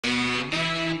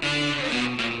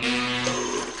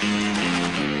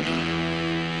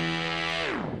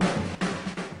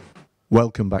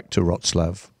Welcome back to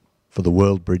Wrocław for the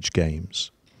World Bridge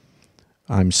Games.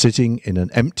 I'm sitting in an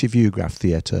empty Viewgraph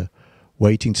theatre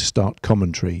waiting to start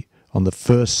commentary on the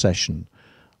first session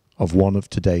of one of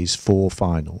today's 4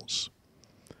 finals.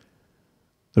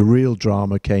 The real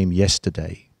drama came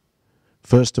yesterday.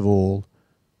 First of all,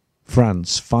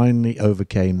 France finally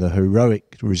overcame the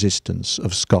heroic resistance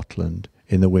of Scotland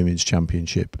in the Women's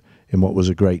Championship in what was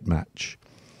a great match.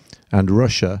 And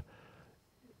Russia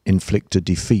inflicted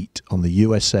defeat on the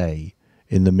USA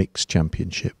in the Mixed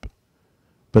Championship.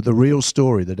 But the real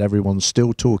story that everyone's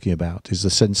still talking about is the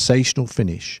sensational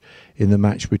finish in the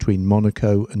match between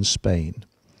Monaco and Spain.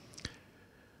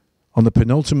 On the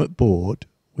penultimate board,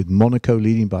 with Monaco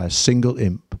leading by a single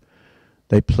imp,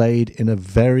 they played in a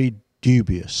very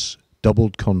dubious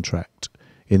doubled contract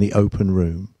in the open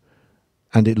room,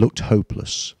 and it looked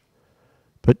hopeless.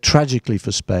 But tragically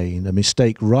for Spain, a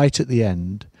mistake right at the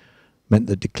end meant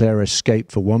that Declare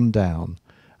escaped for 1 down,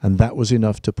 and that was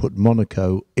enough to put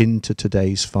Monaco into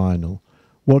today's final.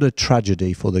 What a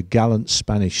tragedy for the gallant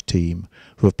Spanish team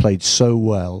who have played so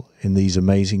well in these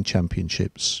amazing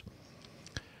championships.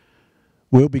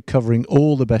 We'll be covering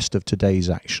all the best of today's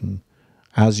action,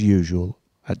 as usual,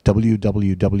 at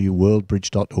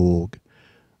www.worldbridge.org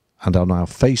and on our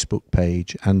Facebook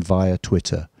page and via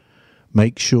Twitter.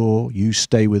 Make sure you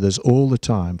stay with us all the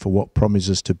time for what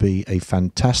promises to be a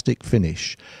fantastic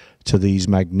finish to these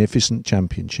magnificent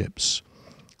championships.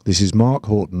 This is Mark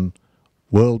Horton,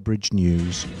 World Bridge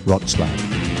News, Wrocław.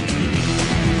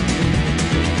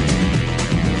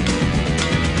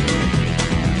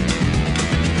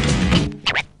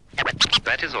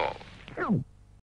 That is all.